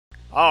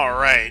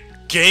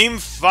Alright, Game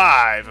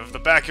 5 of the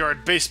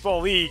Backyard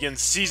Baseball League in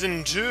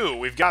Season 2.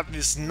 We've got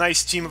this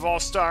nice team of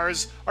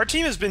all-stars. Our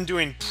team has been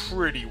doing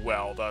pretty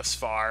well thus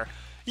far.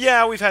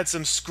 Yeah, we've had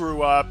some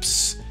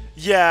screw-ups.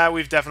 Yeah,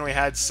 we've definitely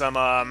had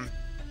some,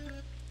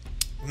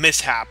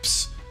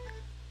 mishaps.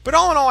 But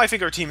all in all, I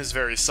think our team is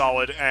very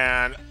solid,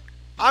 and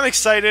I'm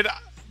excited.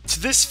 To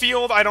this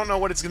field, I don't know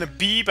what it's going to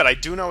be, but I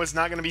do know it's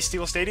not going to be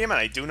Steel Stadium, and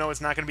I do know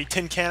it's not going to be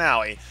Tin Can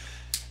Alley.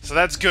 So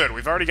that's good.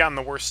 We've already gotten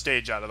the worst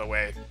stage out of the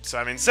way. So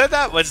having said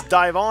that, let's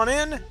dive on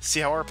in,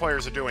 see how our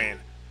players are doing.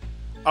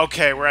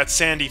 Okay, we're at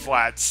Sandy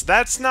Flats.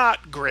 That's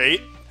not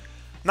great.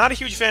 Not a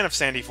huge fan of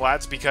Sandy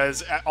Flats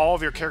because all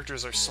of your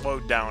characters are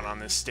slowed down on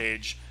this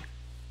stage.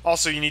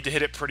 Also, you need to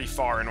hit it pretty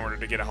far in order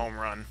to get a home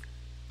run.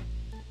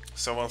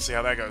 So we'll see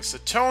how that goes. So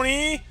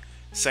Tony,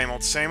 same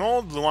old, same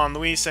old. Luan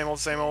Louis, same old,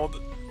 same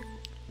old.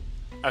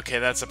 Okay,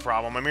 that's a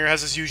problem. Amir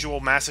has his usual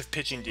massive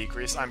pitching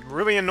decrease. I'm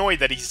really annoyed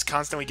that he's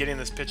constantly getting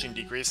this pitching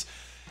decrease.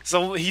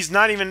 So he's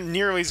not even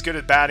nearly as good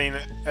at batting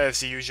as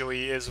he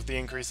usually is with the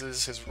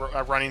increases. His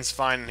running's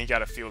fine, and he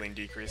got a fielding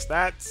decrease.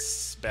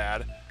 That's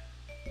bad.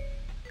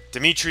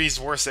 Dimitri's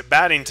worse at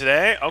batting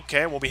today.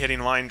 Okay, we'll be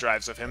hitting line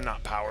drives with him,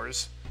 not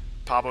powers.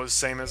 Pablo's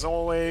same as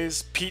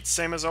always. Pete's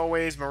same as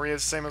always.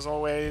 Maria's same as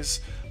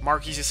always.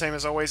 Marky's the same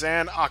as always.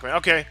 And Ahmed.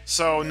 Okay,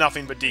 so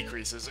nothing but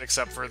decreases,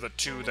 except for the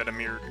two that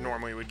Amir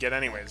normally would get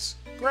anyways.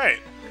 Great.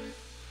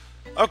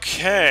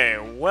 Okay,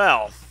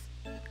 well.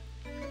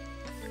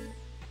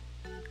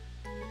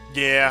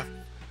 Yeah,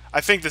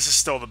 I think this is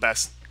still the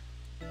best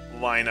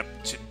lineup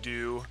to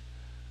do.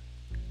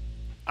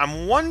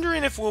 I'm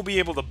wondering if we'll be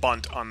able to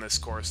bunt on this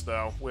course,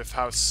 though, with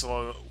how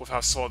slow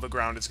the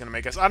ground is going to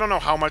make us. I don't know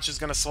how much is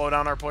going to slow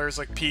down our players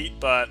like Pete,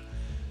 but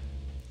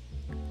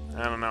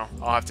I don't know.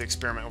 I'll have to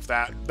experiment with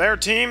that. Their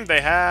team,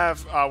 they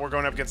have, we're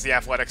going up against the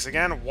Athletics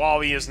again.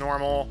 Wally is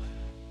normal.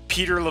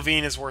 Peter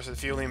Levine is worse at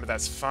fielding, but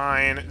that's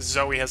fine.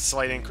 Zoe has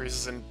slight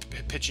increases in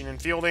pitching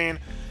and fielding.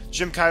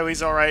 Jim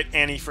Kiley's all right.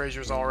 Annie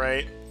Frazier's all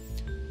right.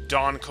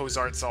 Dawn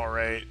Cozart's all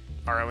right.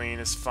 Arlene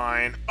is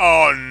fine.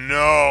 Oh,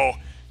 no!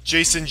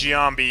 Jason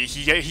Giambi,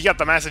 he got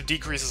the massive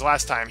decreases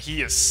last time.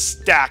 He is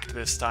stacked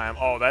this time.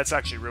 Oh, that's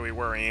actually really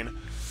worrying.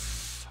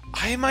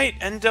 I might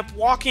end up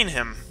walking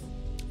him.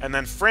 And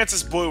then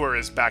Francis Bluer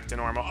is back to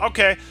normal.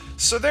 Okay,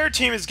 so their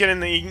team is getting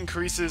the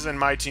increases and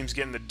my team's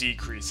getting the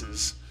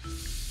decreases.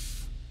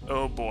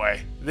 Oh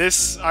boy.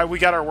 We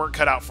got our work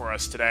cut out for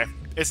us today.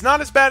 It's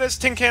not as bad as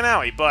Tin Can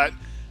Alley, but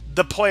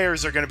the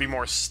players are going to be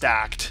more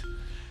stacked.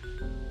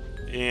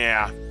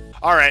 Yeah.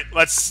 Alright,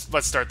 let's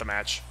start the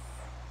match.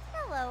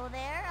 Hello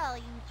there, all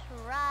you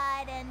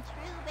tried and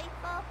true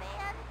baseball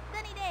fans.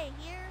 Sunny Day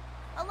here,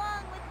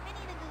 along with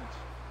Vinny the Gooch,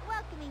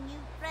 welcoming you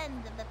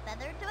friends of the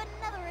feather to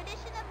another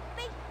edition of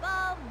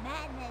Baseball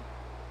Madness.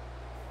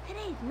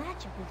 Today's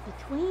matchup is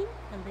between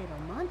the Little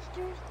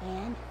Monsters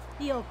and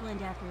the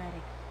Oakland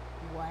Athletics.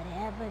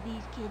 Whatever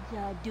these kids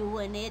are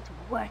doing, it's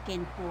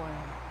working for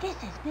them. This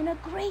has been a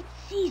great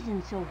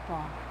season so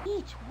far.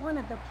 Each one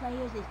of the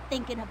players is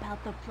thinking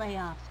about the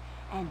playoffs,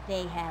 and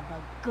they have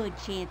a good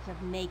chance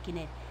of making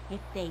it if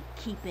they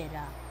keep it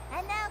up.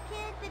 And now,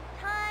 kids, it's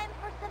time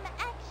for some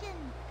action.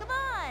 Come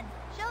on,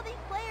 show these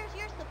players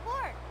your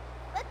support.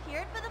 Let's hear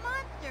it for the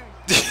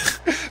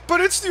Monsters.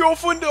 But it's the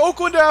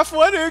Oakland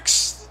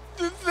Athletics.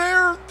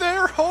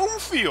 Their home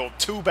field.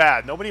 Too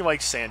bad. Nobody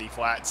likes Sandy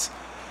Flats.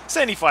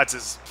 Sandy Flats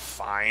is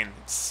fine.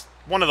 It's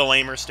one of the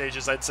lamer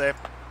stages, I'd say.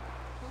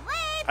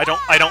 I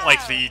don't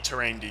like the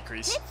terrain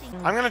decrease.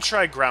 I'm gonna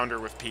try grounder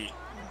with Pete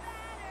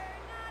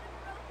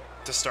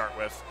to start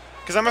with,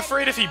 because I'm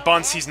afraid if he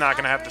bunts, he's not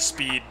gonna have the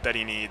speed that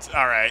he needs.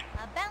 All right,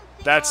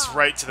 that's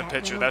right to the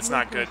pitcher. That's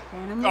not good.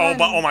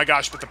 Oh my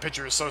gosh! But the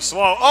pitcher is so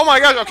slow. Oh my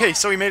gosh! Okay,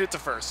 so he made it to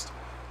first.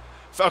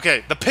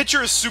 Okay, the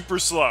pitcher is super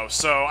slow,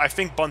 so I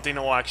think bunting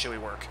will actually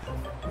work.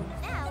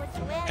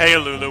 Hey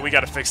Lulu, we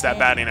gotta fix that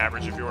batting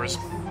average of yours.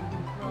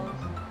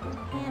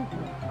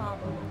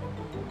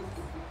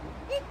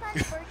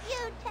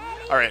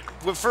 Alright,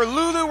 for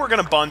Lulu, we're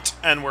going to bunt,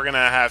 and we're going to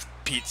have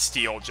Pete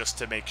steal just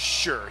to make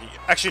sure.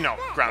 Actually, no,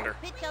 grounder.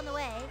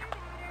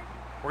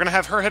 We're going to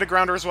have her hit a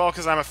grounder as well,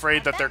 because I'm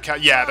afraid that their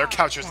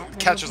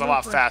catcher's a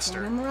lot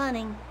faster.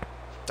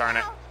 Darn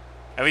it.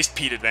 At least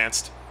Pete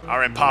advanced.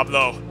 Alright,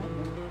 Pablo.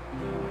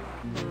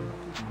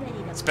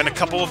 It's been a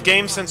couple of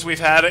games since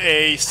we've had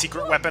a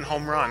secret weapon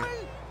home run.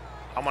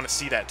 I want to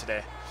see that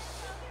today.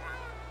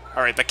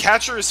 Alright, the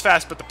catcher is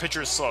fast, but the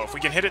pitcher is slow. If we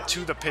can hit it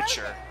to the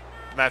pitcher,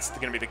 that's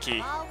going to be the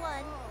key.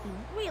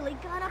 He really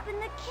got up in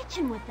the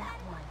kitchen with that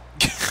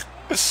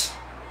one.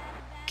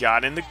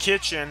 Got in the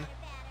kitchen.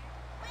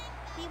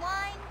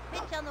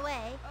 Pitch on the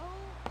way.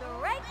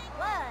 Strike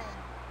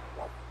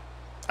one.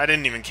 I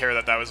didn't even care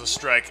that was a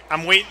strike.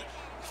 I'm waiting.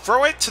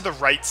 Throw it to the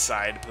right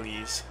side,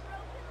 please.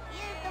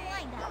 Here's the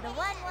windup. The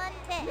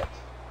 1-1 pitch.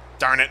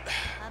 Darn it.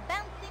 A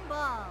bouncing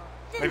ball.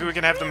 Maybe we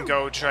can have them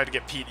go try to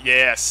get Pete.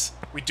 Yes.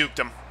 We duped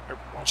him. Or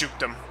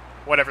juked him.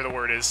 Whatever the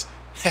word is.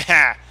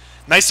 Haha.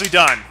 Nicely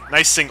done.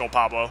 Nice single,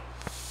 Pablo.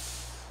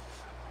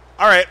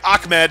 Alright,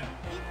 Ahmed.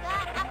 He's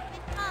got up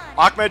his time.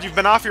 Ahmed, you've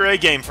been off your A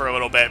game for a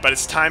little bit, but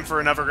it's time for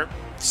another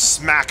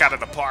smack out of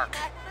the park.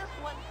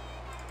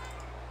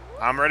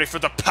 I'm ready for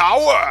the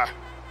power!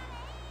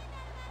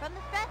 From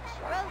the stretch,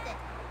 throws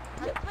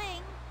it. A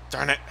swing,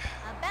 Darn it.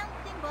 a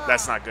bouncing ball.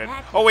 That's not good.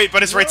 Oh wait,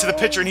 but it's right to the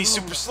pitcher and he's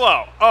super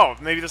slow. Oh,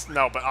 maybe this...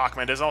 No, but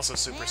Ahmed is also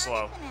super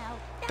slow.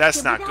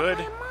 That's not good.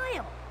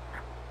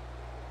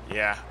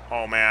 Yeah.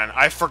 Oh man,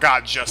 I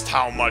forgot just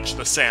how much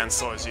the sand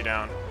slows you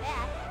down.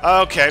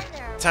 Okay,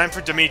 time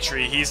for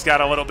Dimitri. He's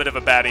got a little bit of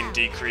a batting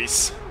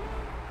decrease.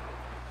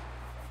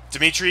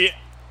 Dimitri,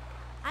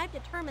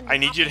 I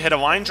need you to hit a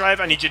line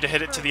drive. I need you to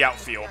hit it to the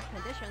outfield.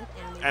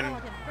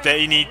 And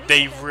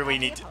they really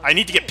need... I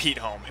need to get Pete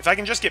home. If I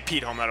can just get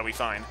Pete home, that'll be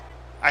fine.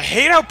 I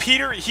hate how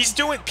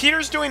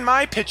Peter's doing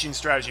my pitching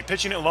strategy,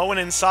 pitching it low and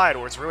inside,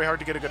 where it's really hard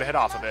to get a good hit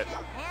off of it.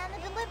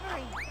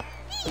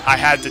 I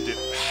had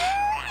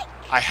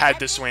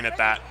to swing at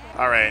that.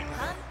 Alright.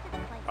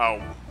 Oh.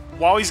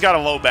 Wally's got a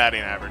low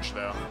batting average,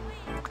 though.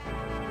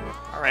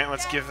 Alright,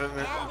 let's give him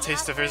a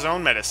taste of his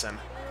own medicine.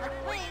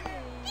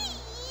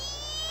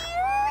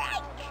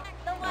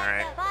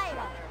 Alright.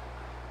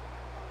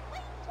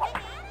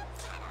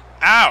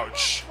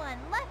 Ouch! One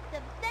left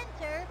of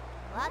center,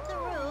 lots of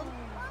room,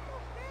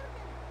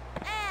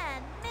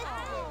 and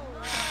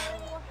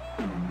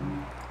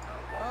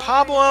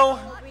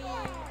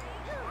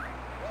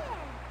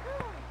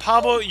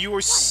Pablo, you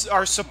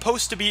are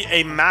supposed to be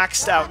a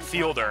maxed out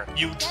fielder.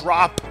 You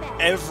drop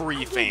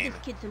everything.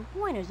 Give kids some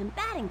pointers in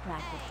batting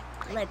practice.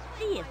 Let's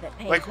see if it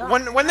pays Like off.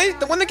 when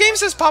the game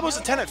says Pablo's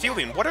a 10 at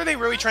fielding, what are they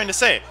really trying to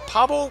say?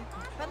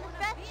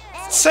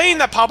 Saying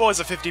that Pablo has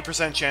a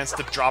 50% chance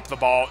to drop the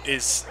ball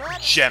is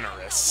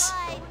generous,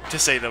 to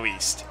say the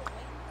least.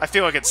 I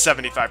feel like it's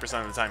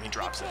 75% of the time he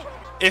drops it.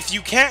 If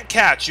you can't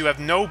catch, you have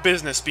no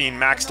business being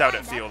maxed out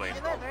at fielding.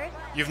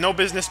 You have no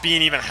business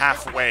being even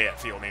halfway at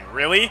fielding.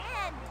 Really?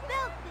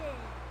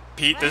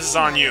 Pete, this is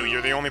on you.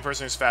 You're the only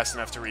person who's fast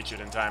enough to reach it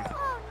in time.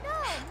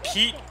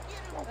 Pete,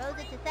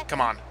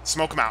 come on.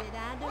 Smoke him out.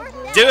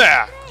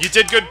 Yeah! You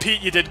did good,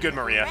 Pete. You did good,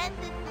 Maria.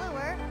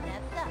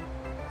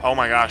 Oh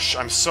my gosh,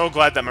 I'm so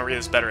glad that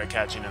Maria's better at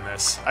catching in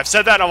this. I've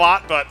said that a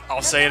lot, but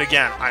I'll say it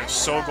again. I'm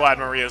so glad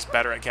Maria's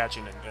better at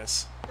catching in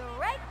this.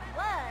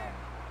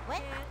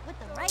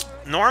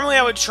 Normally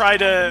I would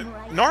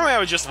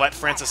just let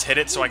Francis hit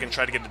it so I can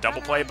try to get the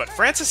double play, but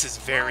Francis is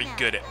very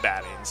good at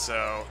batting,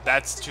 so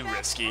that's too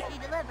risky.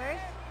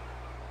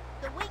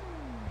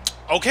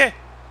 Okay.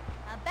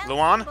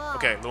 Luan?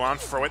 Okay, Luan,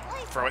 throw it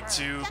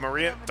to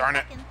Maria. Darn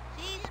it.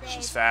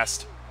 She's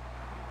fast.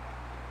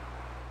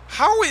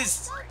 How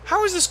is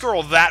this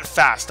girl that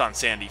fast on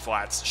Sandy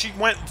Flats? She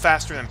went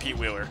faster than Pete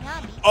Wheeler.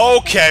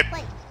 Okay.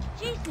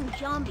 Jason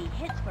Giambi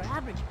hits for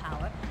average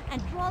power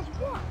and draws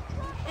walks.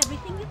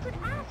 Everything you could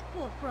ask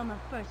for from a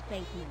first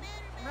baseman.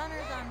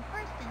 Runners on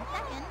first and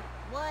second,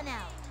 1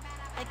 out.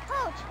 The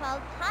coach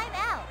called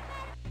timeout.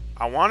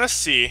 I want to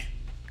see.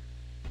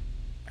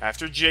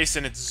 After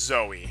Jason, it's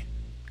Zoe.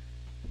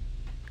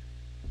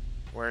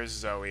 Where's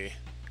Zoe?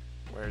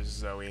 Where's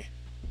Zoe?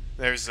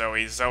 There's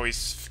Zoe.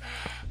 Zoe's...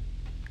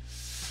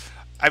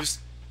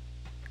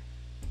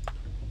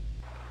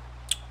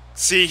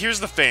 See, here's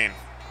the thing.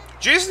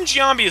 Jason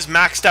Giambi is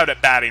maxed out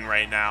at batting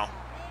right now.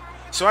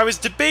 So I was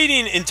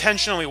debating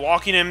intentionally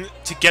walking him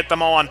to get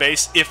them all on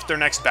base if their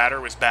next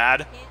batter was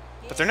bad.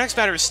 But their next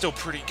batter is still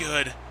pretty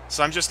good.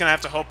 So I'm just going to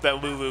have to hope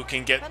that Lulu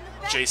can get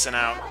Jason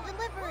out.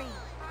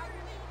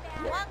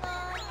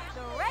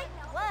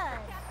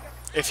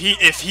 If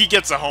he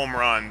gets a home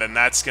run, then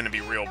that's going to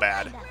be real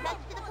bad.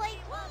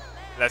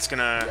 That's going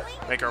to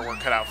make our work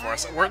cut out for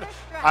us.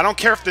 I don't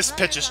care if this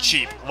pitch is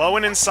cheap. Low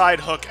and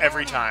inside hook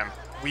every time.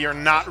 We are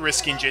not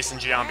risking Jason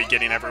Giambi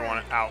getting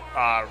everyone out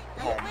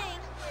home.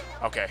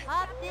 Okay.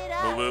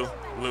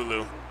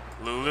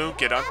 Lulu,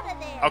 get up.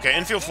 Okay,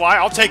 infield fly.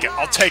 I'll take it.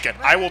 I'll take it.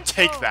 I will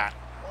take that.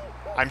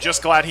 I'm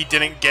just glad he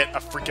didn't get a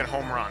freaking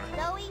home run.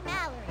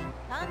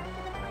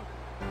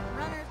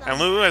 And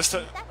Lulu has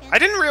to... I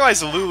didn't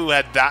realize Lulu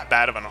had that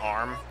bad of an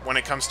arm when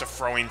it comes to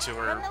throwing to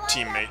her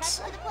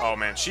teammates. Oh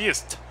man, she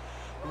is...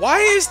 Why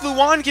is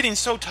Luan getting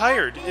so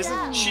tired?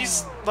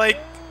 She's like...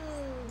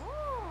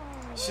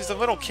 She's a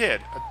little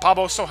kid.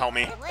 Pablo, so help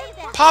me.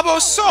 Pablo,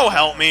 so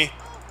help me!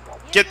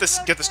 Get this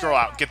girl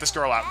out. Get this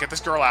girl out. Get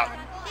this girl out.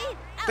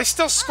 They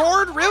still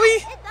scored?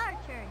 Really?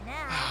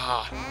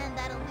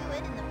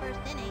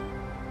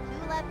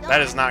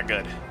 That is not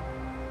good.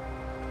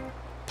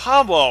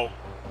 Pablo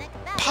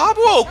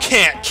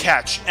can't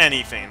catch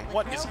anything.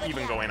 What is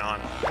even going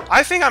on?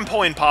 I think I'm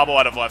pulling Pablo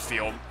out of left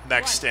field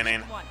next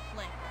inning.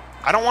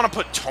 I don't want to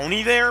put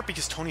Tony there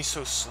because Tony's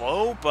so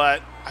slow,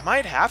 but I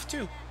might have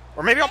to.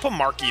 Or maybe I'll put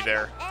Marky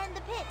there.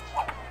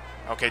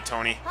 Okay,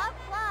 Tony.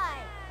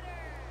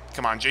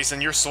 Come on,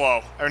 Jason, you're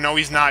slow. Or no,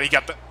 he's not. He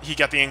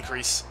got the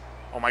increase.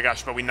 Oh my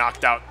gosh, but we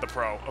knocked out the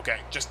pro.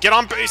 Okay, just get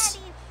on base.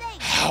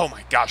 Oh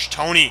my gosh,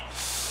 Tony.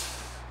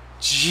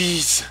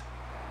 Jeez.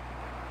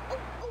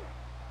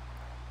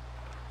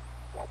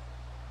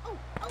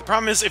 The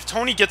problem is, if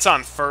Tony gets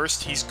on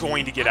first, he's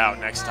going to get out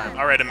next time.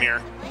 All right,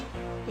 Amir.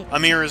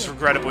 Amir is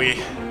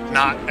regrettably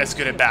not as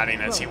good at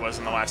batting as he was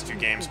in the last few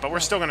games, but we're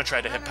still going to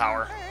try to hit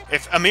power.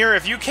 If Amir,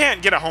 if you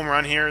can't get a home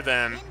run here,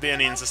 then the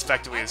inning's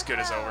effectively as good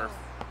as over.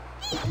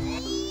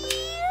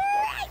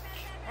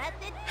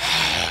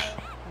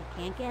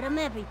 Can't get him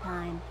every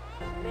time.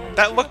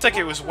 That looked like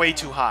it was way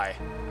too high.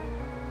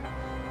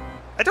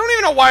 I don't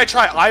even know why I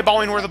try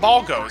eyeballing where the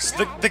ball goes.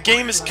 The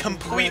game is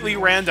completely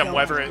random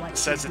whether it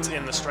says it's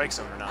in the strike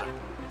zone or not.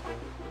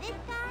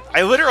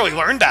 I literally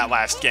learned that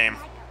last game.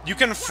 You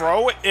can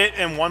throw it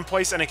in one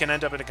place and it can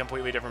end up in a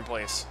completely different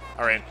place.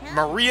 Alright,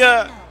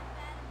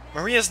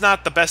 Maria's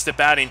not the best at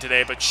batting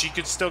today, but she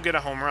could still get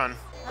a home run.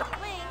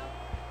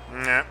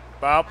 Nah,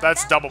 well,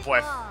 that's double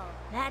play.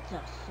 That's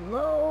a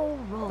slow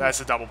roll. That's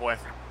a double play.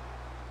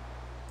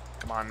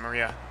 Come on,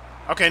 Maria.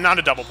 Okay, not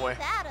a double play.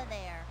 Out of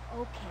there.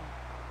 Okay,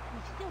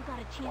 we still got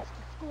a chance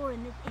to score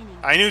in this inning.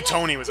 I knew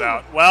Tony was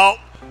out. Well,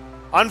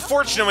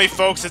 unfortunately,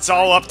 folks, it's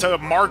all up to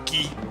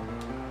Marky.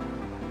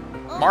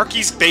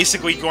 Marky's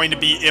basically going to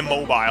be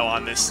immobile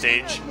on this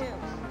stage.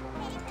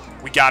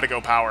 We gotta go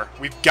power.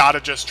 We've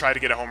gotta just try to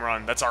get a home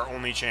run. That's our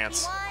only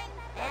chance.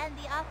 And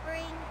the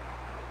offering.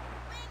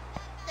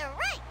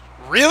 Strike.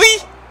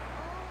 Really?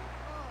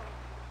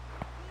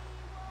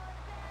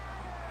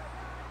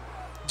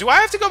 Do I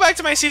have to go back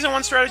to my Season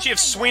 1 strategy of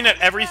swing at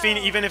everything,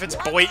 even if it's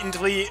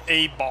blatantly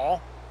a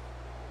ball?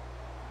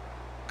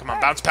 Come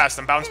on, bounce past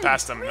him, bounce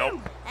past him. Nope.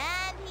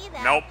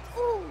 Nope.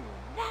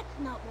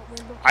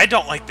 I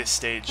don't like this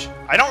stage.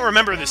 I don't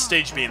remember this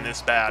stage being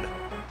this bad.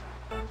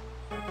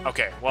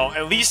 Okay, well,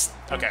 at least...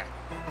 Okay.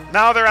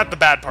 Now they're at the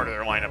bad part of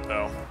their lineup,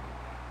 though.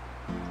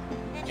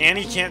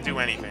 Annie can't do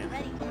anything.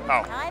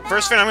 Oh,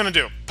 first thing I'm gonna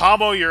do.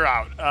 Pablo, you're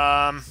out.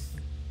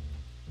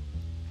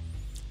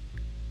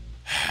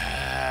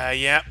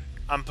 Yeah,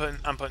 I'm putting,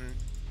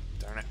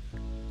 darn it.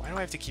 Why do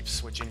I have to keep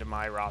switching to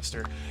my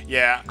roster?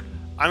 Yeah,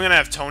 I'm gonna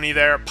have Tony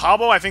there.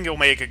 Pablo, I think he'll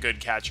make a good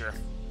catcher.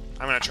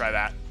 I'm gonna try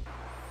that.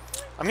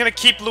 I'm gonna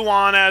keep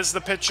Luan as the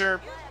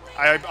pitcher.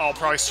 I'll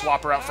probably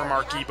swap her out for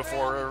Marquis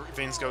before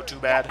things go too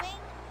bad.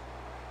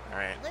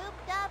 Alright.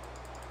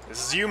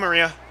 This is you,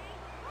 Maria.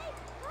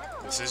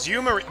 This is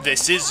you, Maria.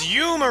 This is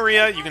you,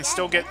 Maria. You can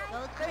still get...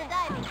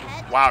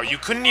 Wow, you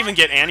couldn't even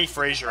get Annie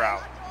Frazier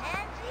out.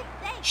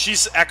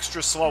 She's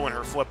extra slow in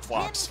her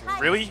flip-flops.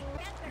 Really?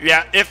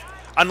 Yeah,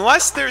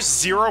 unless there's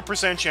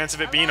 0% chance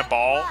of it being a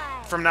ball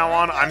from now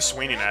on, I'm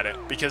swinging at it.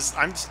 Because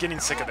I'm just getting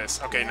sick of this.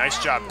 Okay, nice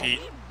job,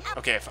 Pete.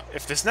 Okay,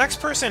 if this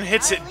next person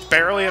hits it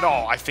barely at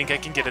all, I think I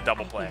can get a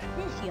double play.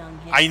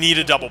 I need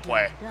a double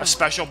play. A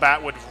special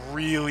bat would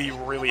really,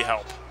 really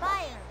help.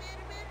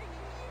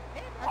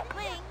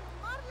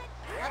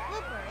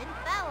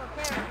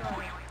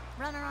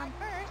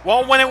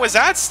 Well, when it was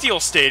at Steel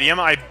Stadium,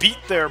 I beat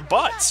their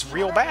butts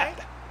real bad.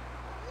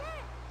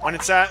 When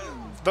it's at...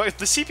 The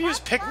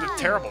CPUs pick the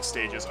terrible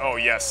stages. Oh,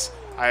 yes.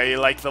 I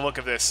like the look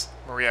of this.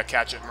 Maria,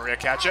 catch it. Maria,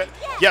 catch it.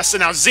 Yes,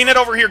 and now Zenith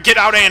over here. Get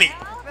out, Annie.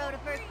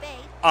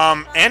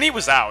 Annie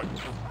was out.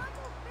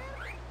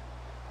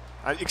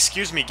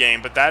 Excuse me,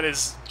 game, but that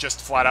is just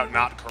flat out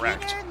not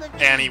correct.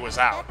 Annie was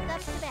out.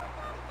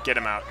 Get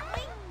him out.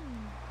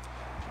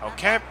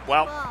 Okay,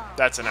 well,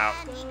 that's an out.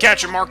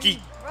 Catch it,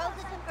 Marky.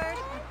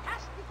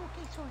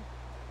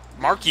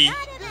 Marky?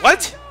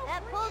 What?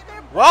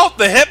 Well,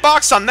 the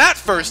hitbox on that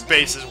first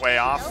base is way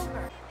off.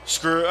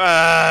 Screw,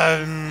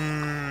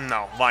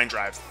 no, line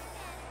drive.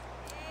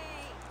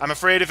 I'm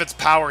afraid if it's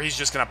power, he's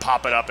just gonna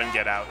pop it up and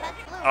get out.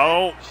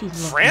 Oh,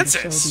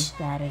 Francis?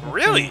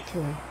 Really?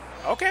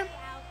 Okay.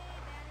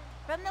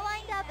 From the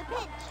windup, the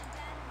pitch.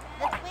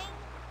 The swing.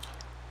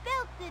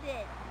 Belted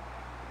it.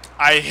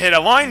 I hit a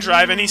line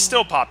drive and he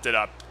still popped it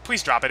up.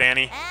 Please drop it,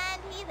 Annie.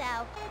 And he's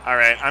out.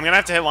 Alright, I'm gonna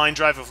have to hit line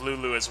drive with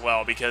Lulu as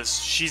well because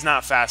she's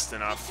not fast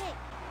enough.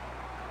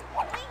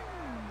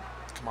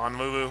 Come on,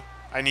 Lulu.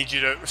 I need you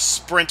to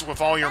sprint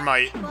with all your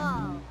might.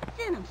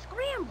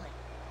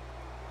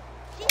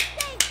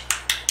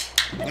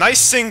 Nice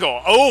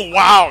single. Oh,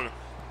 wow.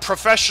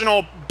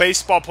 Professional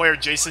baseball player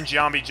Jason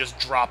Giambi just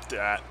dropped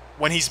that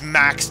when he's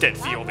maxed at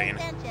fielding.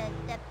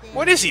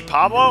 What is he,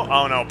 Pablo?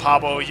 Oh no,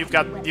 Pablo, you've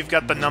got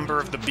the number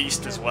of the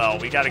beast as well.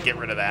 We got to get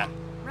rid of that.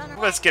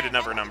 Let's get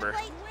another number.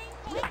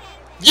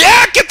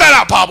 Yeah, get that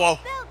out, Pablo.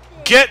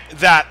 Get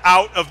that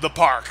out of the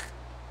park.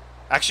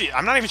 Actually,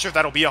 I'm not even sure if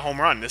that'll be a home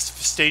run. This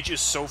stage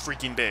is so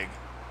freaking big.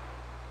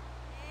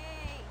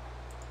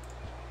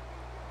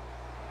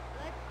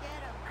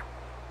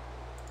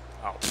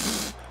 Oh,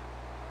 pfft.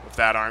 With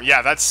that arm.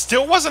 Yeah, that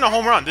still wasn't a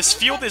home run. This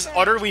field is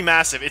utterly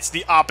massive. It's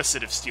the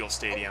opposite of Steel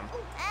Stadium.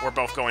 We're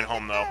both going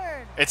home, though.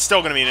 It's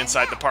still going to be an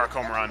inside-the-park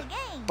home run.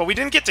 But we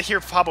didn't get to hear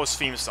Pablo's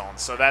theme song,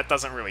 so that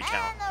doesn't really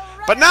count.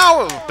 But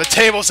now the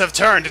tables have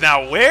turned.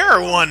 Now we're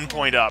 1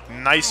 point up.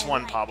 Nice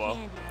one, Pablo.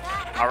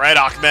 All right,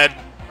 Ahmed.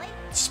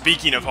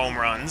 Speaking of home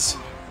runs.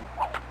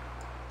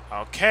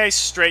 Okay,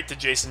 straight to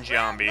Jason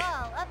Giambi.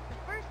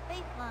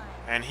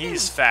 And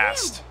he's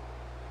fast.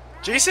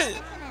 Jason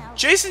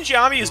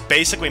Giambi is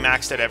basically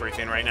maxed at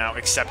everything right now,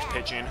 except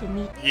pitching.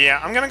 Yeah,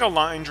 I'm going to go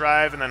line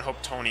drive and then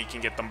hope Tony can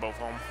get them both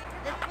home.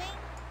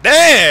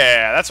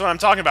 There! That's what I'm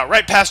talking about.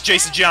 Right past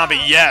Jason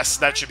Giambi. Yes,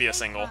 that should be a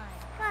single.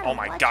 Oh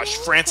my gosh,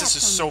 Francis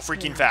is so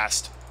freaking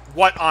fast.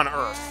 What on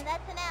earth?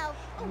 That's an out.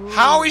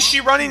 How is she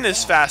running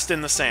this fast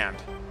in the sand?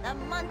 The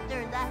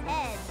monster's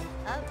ahead.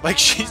 Of Like,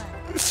 she's...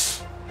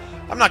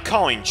 I'm not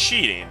calling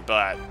cheating,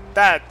 but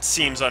that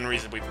seems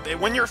unreasonably...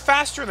 When you're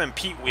faster than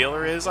Pete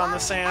Wheeler is on the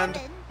sand,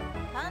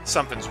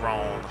 something's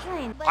wrong.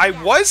 I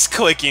was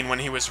clicking when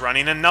he was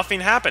running and nothing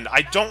happened.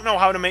 I don't know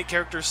how to make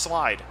characters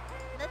slide.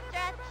 The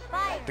stretch.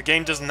 Fire. The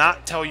game does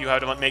not tell you how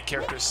to make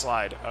characters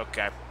slide.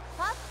 Okay.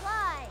 Pop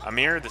fly.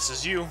 Amir, this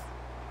is you.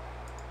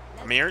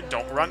 Amir,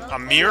 don't run.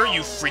 Amir,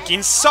 you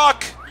freaking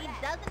suck! He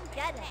doesn't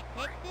get it.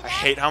 Picks it I up.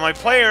 hate how my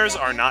players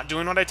are not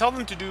doing what I tell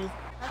them to do.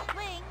 A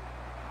swing.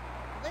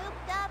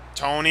 Looped up.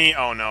 Tony,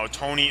 oh no,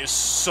 Tony is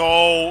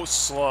so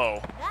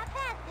slow. Got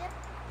past him.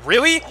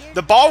 Really?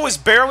 The ball was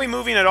barely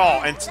moving at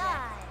all, and... Dive.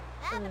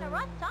 Having a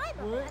rough time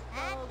of it.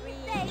 And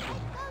he's safe.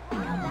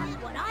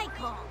 That's what I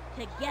call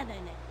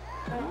togetherness.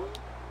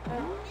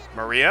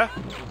 Maria?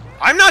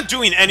 I'm not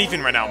doing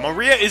anything right now.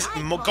 Maria is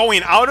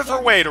going out of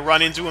her way to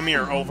run into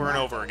Amir over and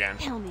over again.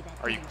 Tell me that.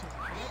 Are you...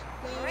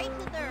 Straight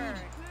to third.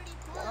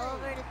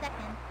 Over to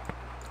second.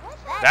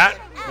 That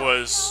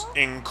was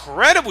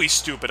incredibly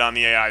stupid on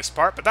the AI's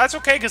part, but that's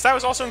okay, because that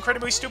was also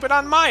incredibly stupid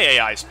on my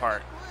AI's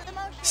part.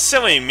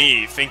 Silly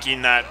me,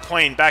 thinking that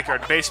playing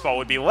backyard baseball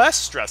would be less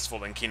stressful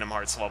than Kingdom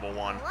Hearts Level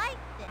 1.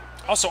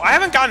 Also, I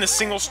haven't gotten a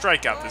single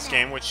strikeout this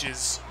game, which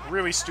is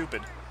really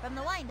stupid. From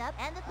the windup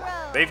and the throw.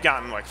 They've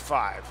gotten like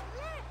 5.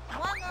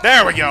 One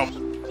There we go.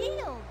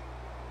 Shield.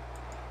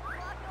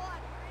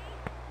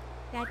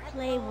 That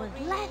play was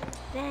less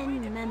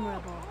than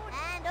memorable.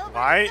 And over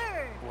Why? to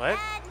third. What? And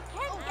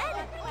can't get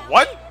it.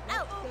 What?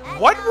 Out.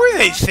 And What out. were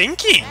they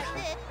thinking?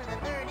 That's it for the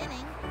third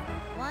inning.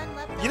 One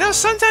left You know,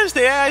 sometimes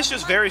the AI is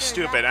just very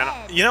stupid, and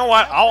you know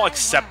what? I'll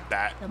accept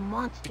that. The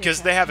monsters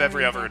Because they have are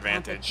every tearing other that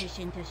advantage.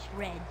 competition to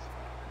shreds.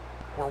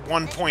 We're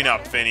 1 point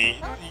up, Vinny.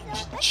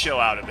 Chill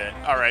out a bit.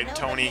 Alright,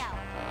 Tony.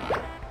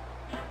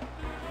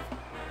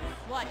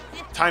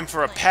 Time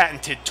for a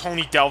patented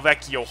Tony Del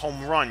Vecchio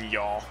home run,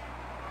 y'all.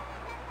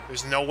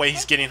 There's no way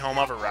he's getting home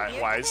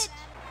otherwise.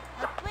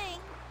 A swing.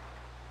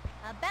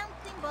 A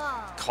bouncing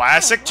ball.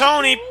 Classic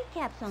Tony!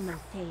 Recaps on those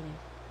taters.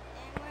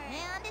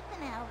 And it's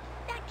an out.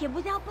 That kid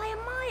was out by a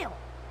mile.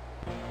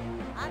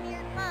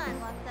 Amir Khan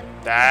walks up.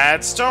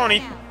 That's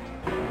Tony. Out.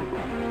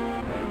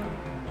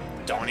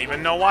 Don't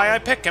even know why I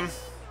pick him.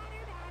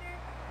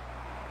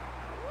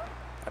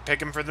 I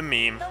pick him for the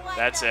meme. The windup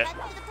That's it.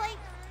 heads to the plate.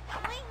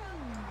 Swing.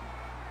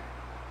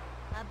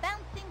 A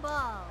bouncing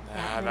ball.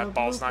 That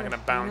ball's not gonna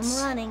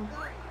bounce. I'm running.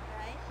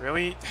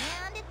 Really?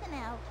 And it's an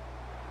out.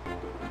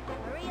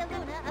 Maria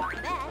Luna up to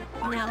bat.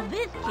 Now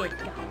this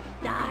kid's got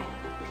style.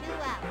 2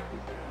 out.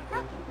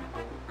 I'm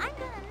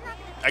gonna knock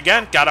it.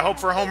 Again, gotta hope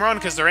for a home run,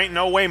 because there ain't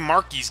no way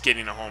Marky's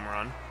getting a home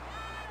run.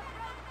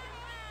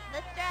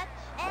 The stretch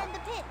and the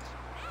pitch.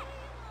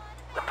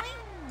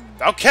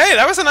 Swing. Okay,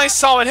 that was a nice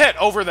solid hit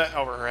over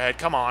her head.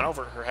 Come on,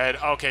 over her head.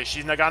 Okay,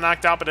 she got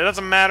knocked out, but it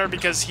doesn't matter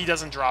because he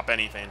doesn't drop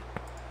anything.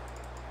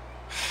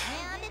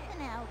 And it's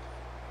an out.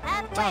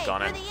 Halfway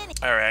Doggone through it. the inning.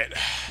 Alright.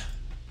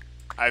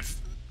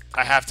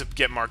 I have to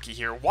get Marky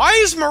here. Why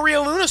is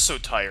Maria Luna so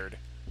tired?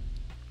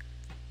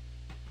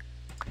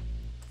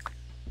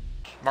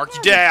 Marky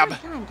dab.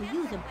 Time to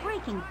use a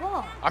breaking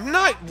ball. I'm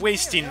not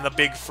wasting the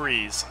big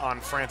freeze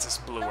on Francis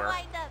The Bluer.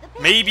 windup. The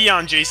pitch. Maybe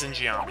on Jason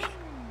Giambi.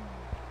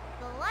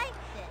 Sliced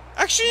it.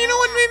 Actually, you know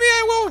what? Maybe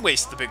I will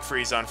waste the big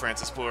freeze on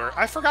Francis Bluer.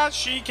 I forgot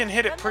she can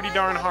hit it pretty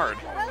darn hard.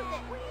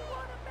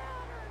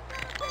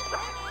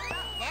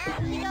 There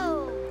she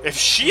goes. If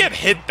she had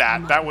hit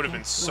that, that would have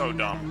been so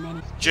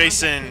dumb.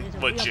 Jason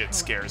legit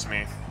scares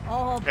me.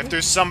 Oh, If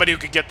there's somebody who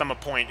could get them a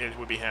point, it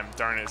would be him.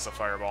 Darn it, it's a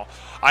fireball.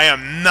 I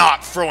am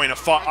not throwing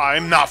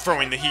I'm not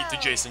throwing the heat to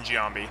Jason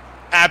Giambi.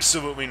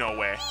 Absolutely no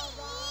way.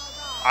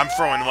 I'm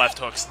throwing left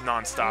hooks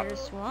nonstop.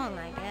 swung,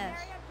 I guess.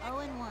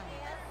 0-1.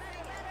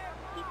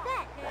 He's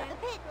set. The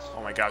pitch.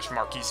 Oh my gosh,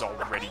 Marky's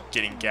already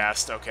getting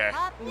gassed. Okay.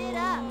 Popped it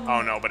up.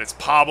 Oh no, but it's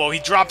Pablo. He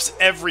drops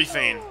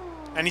everything.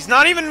 And he's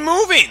not even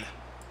moving.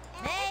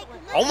 Make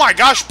Oh my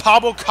gosh,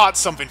 Pablo caught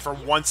something for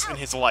once in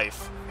his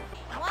life.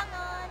 Swung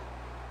on.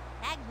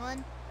 Tagged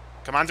one.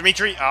 Come on,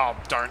 Dimitri. Oh,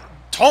 darn.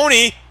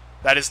 Tony!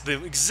 That is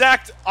the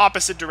exact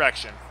opposite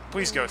direction.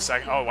 Please go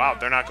second. Oh, wow,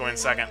 they're not going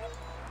second.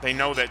 They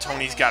know that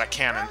Tony's got a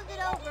cannon. Throws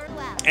it over.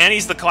 Wow. And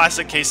he's the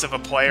classic case of a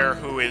player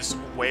who is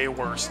way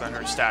worse than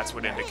her stats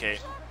would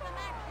indicate.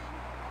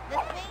 The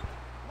swing.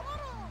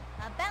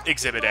 A bouncing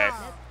Exhibit A.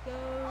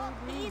 ball.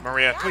 He's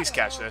Maria, got please it.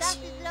 catch this.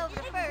 Bounces it over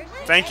to first.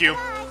 Thank you.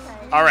 Goodbye.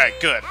 Alright,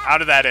 good. Out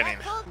of that inning.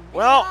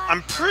 Well,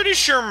 I'm pretty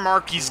sure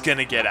Marky's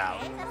gonna get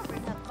out.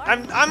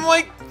 I'm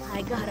like,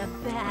 I got a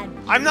bad.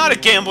 I'm not a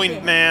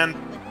gambling man,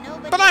 With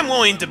nobody but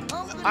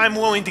I'm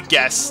willing to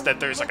guess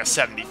that there's like a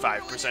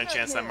 75%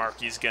 chance that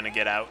Marky's gonna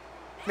get out.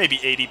 Maybe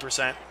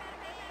 80%.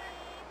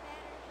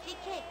 She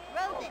kicked.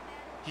 Rose it.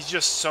 He's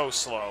just so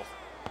slow.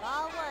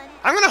 Ball one.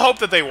 I'm gonna hope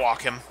that they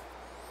walk him.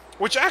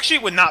 Which actually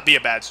would not be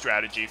a bad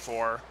strategy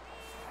for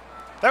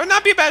That would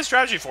not be a bad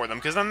strategy for them,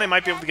 because then they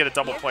might be able to get a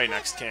double play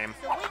next game.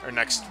 Or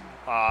next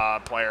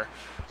player.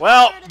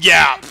 Well,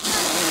 yeah.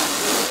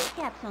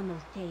 Caps on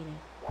those taters.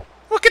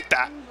 Look at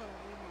that.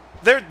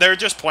 They're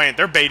just playing.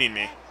 They're baiting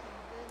me.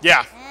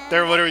 Yeah,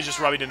 they're literally just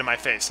rubbing it into my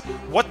face.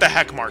 What the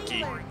heck,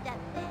 Marky?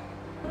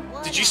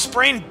 Did you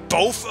sprain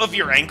both of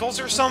your ankles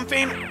or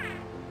something?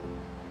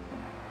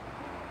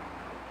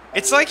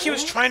 It's like he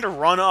was trying to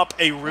run up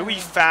a really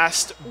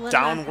fast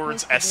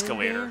downwards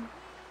escalator.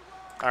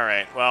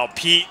 Alright, well,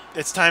 Pete,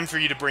 it's time for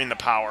you to bring the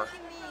power.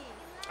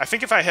 I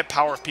think if I hit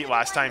power of Pete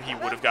last time, he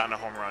would have gotten a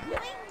home run.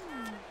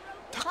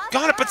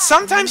 Got it, but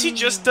sometimes he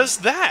just does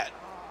that.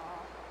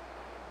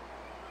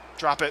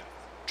 Drop it.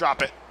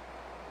 Drop it.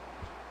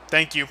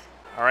 Thank you.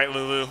 Alright,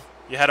 Lulu.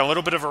 You had a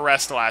little bit of a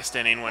rest last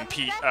inning when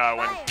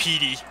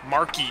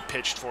Marky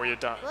pitched for you.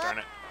 Darn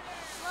it.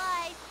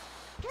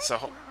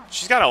 So,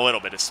 she's got a little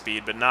bit of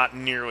speed, but not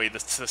nearly the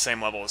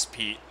same level as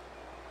Pete.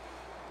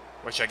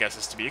 Which I guess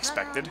is to be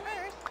expected.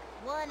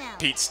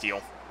 Pete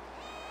steal.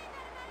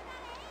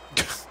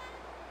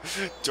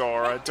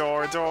 Dora,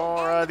 Dora,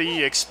 Dora,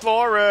 the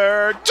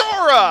Explorer!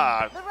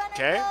 Dora!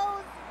 Okay.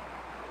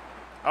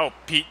 Oh,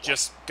 Pete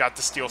just got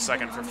the steal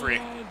second for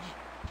free.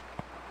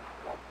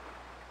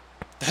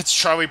 That's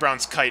Charlie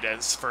Brown's kite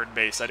as third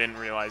base. I didn't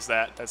realize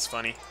that. That's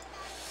funny.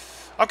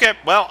 Okay,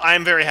 well,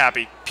 I'm very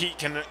happy. Pete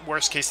can,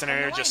 worst case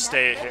scenario, just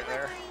stay here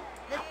there.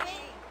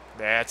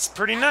 That's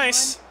pretty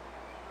nice.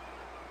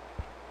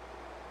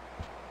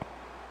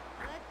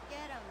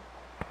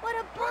 What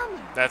a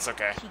bummer. That's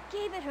okay. She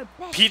gave it her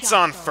best Pete's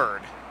shot, on though.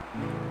 third.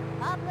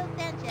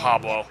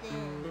 Pablo.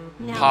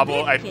 Now Pablo,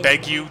 this I kid-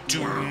 beg you,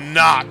 do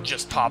not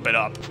just pop it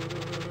up.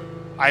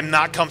 I'm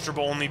not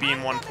comfortable only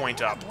being 1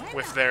 point up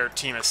with their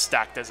team as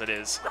stacked as it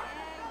is.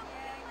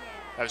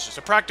 That was just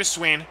a practice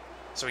swing,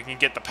 so we can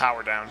get the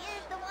power down.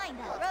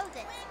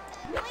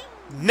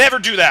 Never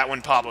do that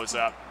when Pablo's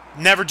up.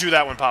 Never do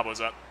that when Pablo's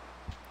up.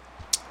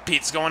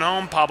 Pete's going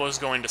home, Pablo's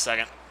going to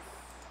second.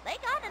 They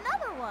got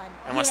another one.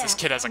 Unless this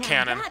kid has a now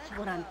cannon. That's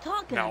what I'm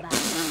talking No.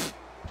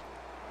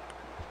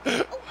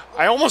 about.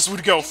 I almost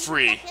would go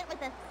free,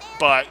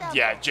 but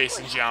yeah,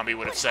 Jason Giambi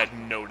would have said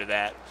no to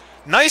that.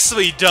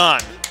 Nicely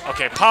done!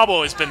 Okay,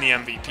 Pablo has been the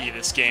MVP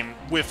this game,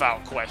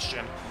 without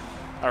question.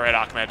 Alright,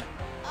 Ahmed.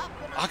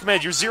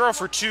 Ahmed, you're 0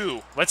 for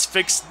 2. Let's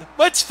fix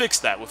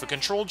that with a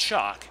controlled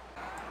shock.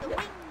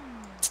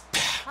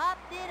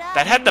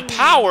 That had the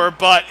power,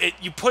 but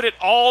you put it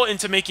all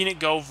into making it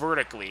go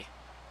vertically.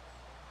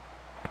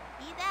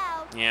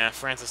 Yeah,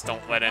 Francis,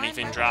 don't let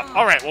anything drop.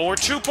 Alright, well, we're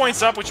 2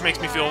 points up, which makes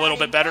me feel a little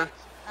bit better.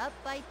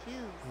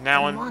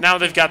 Now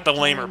they've got the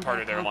lamer part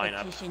of their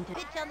lineup.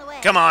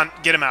 Come on,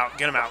 get him out,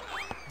 get him out.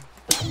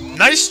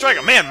 Nice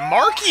strikeout. Man,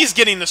 Marky's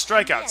getting the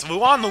strikeouts.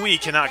 Luan Louis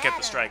cannot get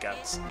the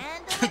strikeouts.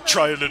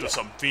 Try a little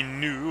something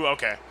new.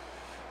 Okay.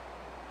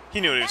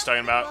 He knew what he was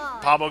talking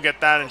about. Pablo,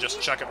 get that and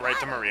just chuck it right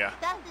to Maria.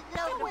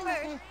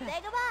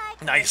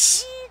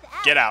 Nice.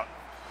 Get out.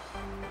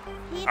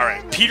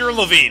 Alright, Peter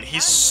Levine.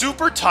 He's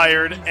super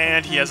tired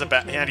and he has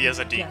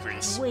a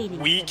decrease.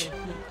 We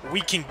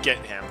can get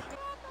him.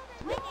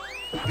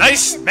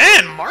 Nice!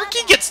 Man,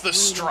 Marky gets the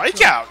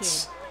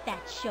strikeouts!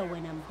 That's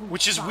showing him who's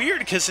Which is boss. weird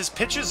because his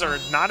pitches are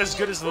not as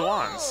good as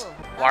Luan's.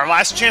 Well, our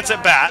last chance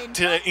at bat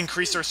to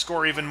increase our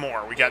score even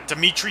more. We got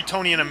Dimitri,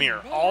 Tony, and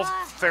Amir. All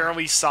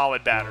fairly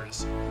solid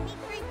batters.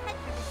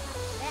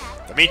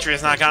 Dimitri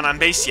has not gone on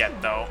base yet,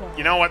 though.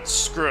 You know what?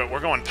 Screw it. We're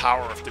going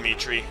power with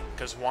Dimitri,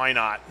 because why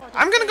not?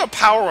 I'm going to go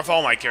power with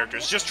all my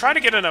characters. Just try to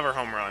get another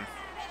home run.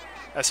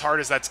 As hard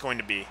as that's going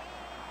to be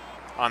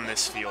on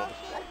this field.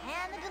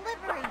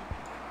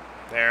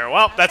 There.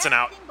 Well, that's an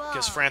out,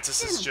 because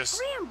Francis is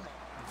just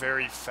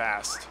very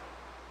fast.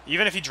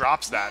 Even if he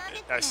drops that,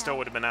 I still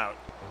would have been out.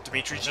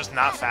 Dimitri's just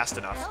not fast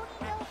enough.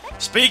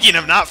 Speaking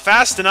of not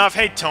fast enough,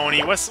 hey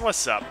Tony,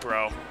 what's up,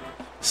 bro?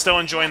 Still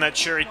enjoying that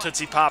cherry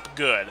Tootsie Pop?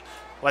 Good.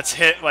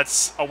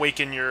 Let's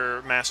awaken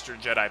your Master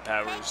Jedi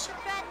powers.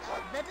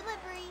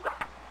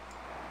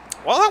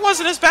 Well, that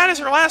wasn't as bad as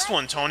her last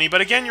one, Tony, but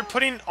again, you're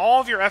putting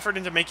all of your effort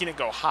into making it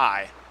go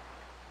high.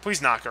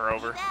 Please knock her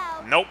over.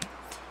 Nope.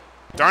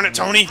 Darn it,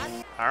 Tony.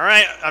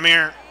 Alright,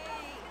 Amir.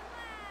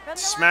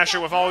 Smash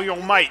her with all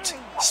your might.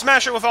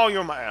 Smash her with all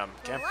your might.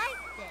 Okay.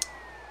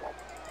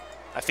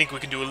 I think we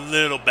can do a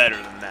little better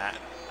than that.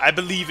 I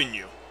believe in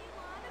you.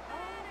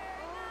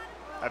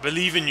 I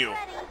believe in you.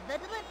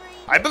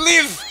 I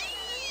believe!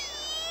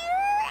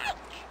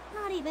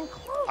 Not even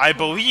close. I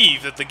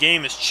believe that the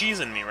game is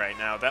cheesing me right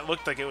now. That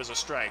looked like it was a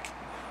strike.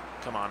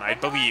 Come on, I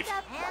believe.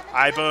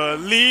 I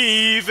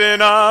believe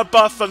in a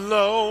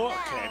buffalo.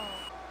 Okay.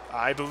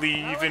 I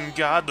believe in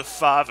God the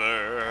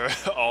Father,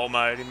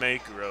 almighty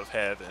maker of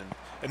heaven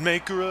and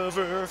maker of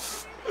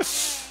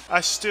earth.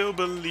 I still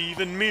believe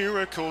in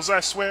miracles,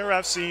 I swear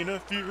I've seen a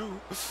few.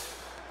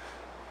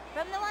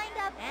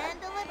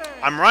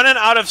 I'm running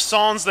out of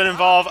songs that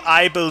involve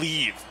I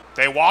believe.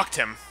 They walked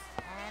him.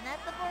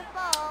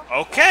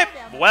 Okay,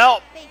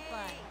 well,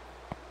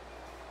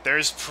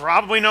 there's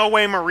probably no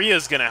way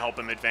Maria's gonna help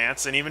him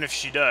advance, and even if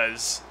she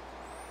does,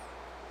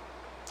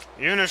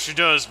 Even if she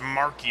does,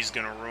 Marky's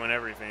gonna ruin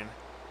everything.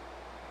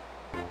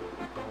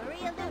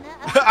 Maria Luna.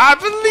 I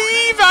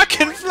believe I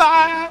can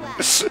fly!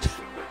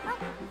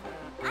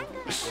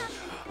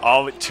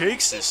 All it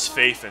takes is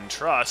faith and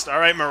trust.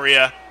 Alright,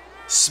 Maria.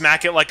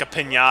 Smack it like a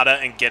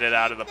piñata and get it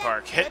out of the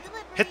park. Hit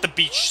the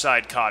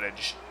beachside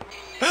cottage.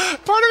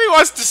 Part of me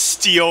wants to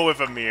steal with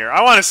Amir.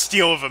 I want to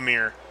steal with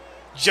Amir.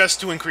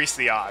 Just to increase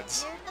the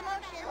odds. Here's the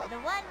motion. The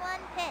 1-1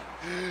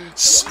 pitch.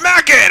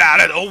 Smack it out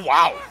of it! Oh,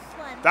 wow.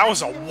 That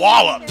was a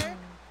wallop.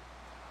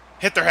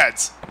 Hit their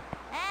heads.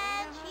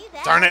 And she's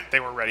out. Darn it, they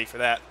were ready for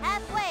that.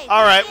 Halfway.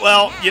 Alright,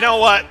 well, you know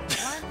what?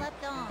 One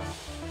left on.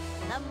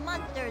 The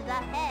Monsters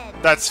ahead.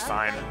 That's Up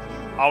fine. by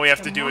 2. All we have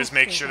to The do is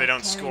make Monsters sure they are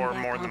don't tearing score that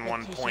more than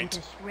 1 competition point.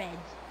 to shreds.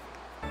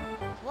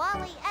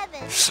 Wally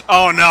Evans.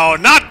 Oh no,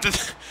 not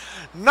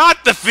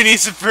the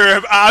Phineas and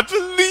Ferb. I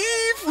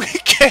believe we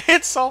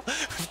cancel.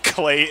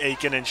 Clay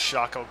Aiken and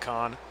Shako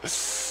Khan.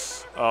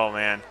 Oh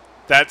man,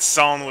 that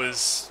song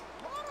was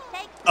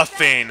a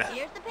thing.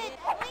 Here's the pitch.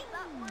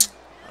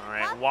 All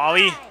right,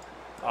 Wally.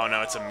 Oh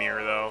no, it's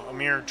Amir though.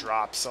 Amir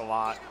drops a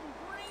lot.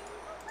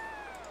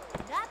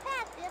 Got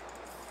past him.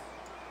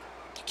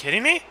 You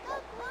kidding me?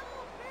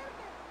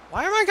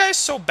 Why are my guys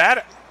so bad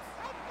at...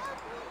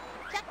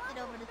 Chucked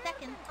it over to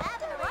second.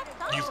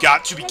 You've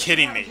got to be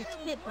kidding me.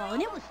 Spitball,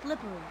 and it was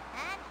slippery.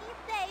 And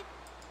he's safe.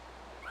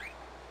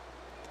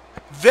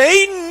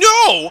 They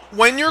know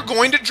when you're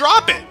going to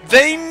drop it.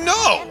 They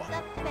know. Gets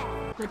up to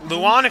bat.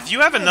 Luan, if you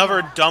have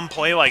another dumb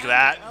play like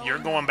that, you're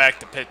going back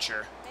to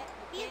pitcher.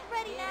 He's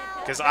ready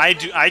now. Because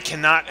I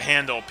cannot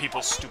handle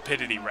people's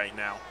stupidity right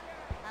now.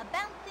 A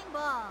bouncing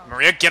ball.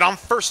 Maria, get on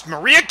first.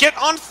 Maria, get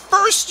on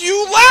first,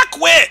 you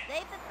lackwit! Safe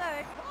at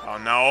first. Oh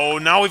no,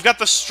 now we've got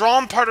the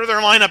strong part of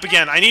their lineup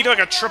again. I need like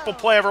a triple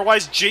play,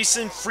 otherwise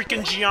Jason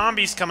freaking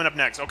Giambi's coming up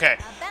next. Okay,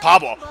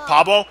 Pablo,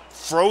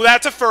 throw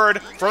that to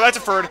third,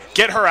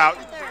 get her out.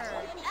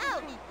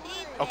 Out.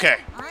 Okay.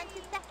 On to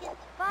second.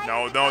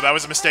 No, that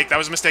was a mistake, that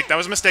was a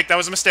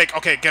mistake.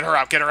 Okay, get her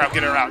out.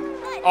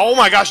 Oh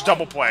my gosh,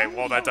 double play.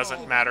 Well, that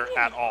doesn't matter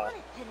at all.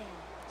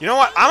 You know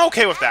what, I'm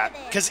okay with that.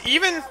 Because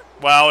even,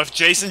 well, if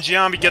Jason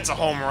Giambi gets a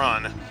home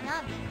run,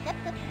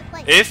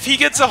 if he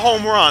gets a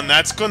home run,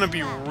 that's going to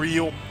be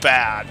real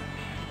bad.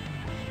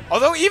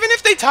 Although, even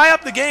if they tie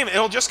up the game,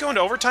 it'll just go into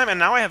overtime, and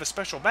now I have a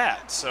special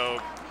bat,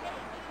 so...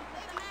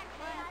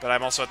 But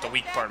I'm also at the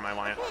weak part of my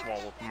line.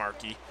 Well,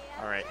 Marky.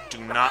 Alright, do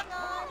not...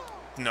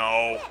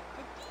 No.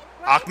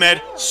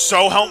 Ahmed,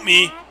 so help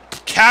me.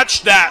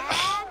 Catch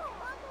that.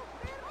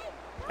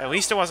 At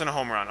least it wasn't a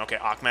home run. Okay,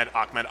 Ahmed,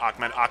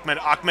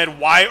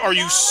 why are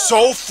you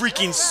so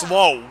freaking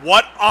slow?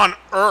 What on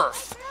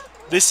earth?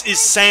 This is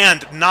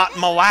sand, not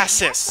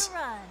molasses.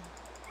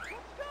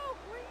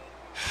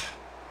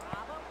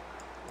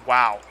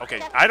 Wow.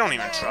 Okay, I don't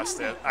even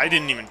trust it. I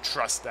didn't even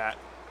trust that.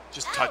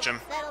 Just touch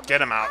him.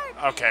 Get him out.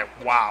 Okay,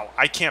 wow.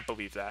 I can't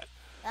believe that.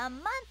 The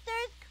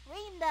Monsters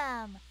creamed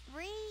them.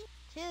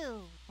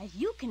 3-2. As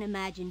you can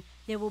imagine,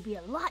 there will be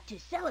a lot to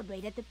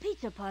celebrate at the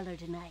pizza parlor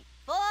tonight.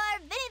 For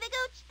Vinny the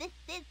Gooch,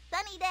 this is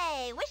Sunny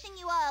Day. Wishing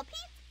you all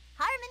peace,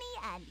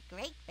 harmony, and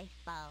great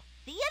baseball.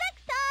 See you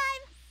next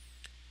time.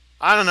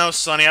 I don't know,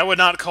 Sonny. I would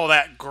not call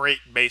that great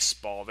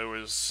baseball. There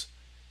was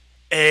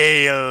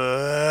a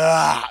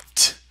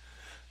lot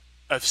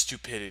of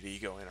stupidity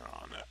going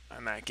on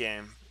in that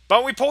game.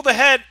 But we pulled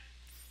ahead,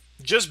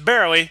 just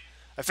barely.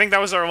 I think that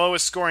was our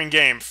lowest scoring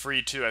game,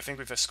 3-2. I think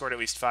we've scored at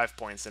least 5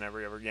 points in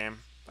every other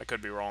game. I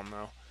could be wrong,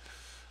 though.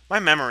 My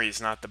memory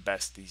is not the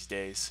best these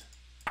days.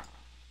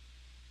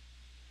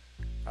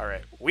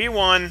 Alright, we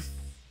won.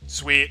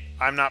 Sweet.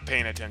 I'm not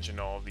paying attention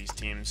to all of these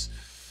teams.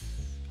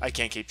 I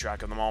can't keep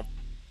track of them all.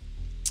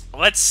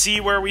 Let's see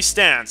where we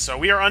stand. So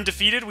we are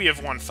undefeated. We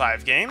have won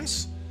 5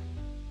 games.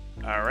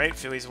 Alright,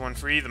 Phillies have won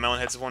 3. The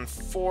Melonheads have won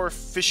 4.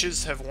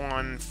 Fishes have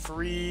won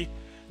 3.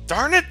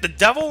 Darn it, the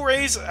Devil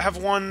Rays have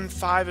won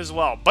 5 as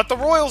well. But the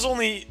Royals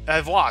only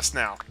have lost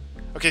now.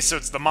 Okay, so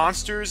it's the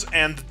Monsters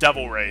and the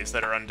Devil Rays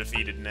that are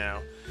undefeated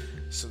now.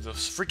 So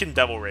those freaking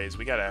Devil Rays,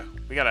 we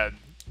gotta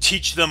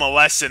teach them a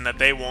lesson that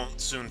they won't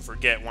soon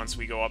forget once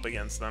we go up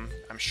against them.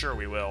 I'm sure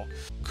we will.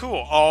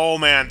 Cool. Oh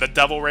man, the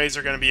Devil Rays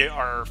are going to be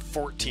our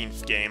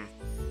 14th game.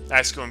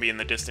 That's going to be in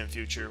the distant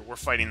future. We're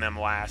fighting them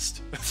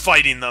last.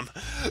 Fighting them.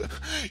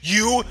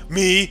 You,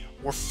 me,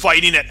 we're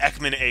fighting at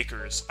Ekman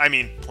Acres. I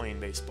mean, playing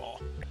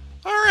baseball.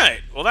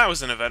 Alright, well that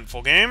was an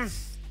eventful game.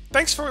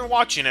 Thanks for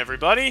watching,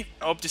 everybody.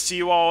 I hope to see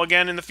you all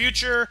again in the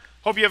future.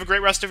 Hope you have a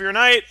great rest of your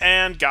night,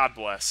 and God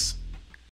bless.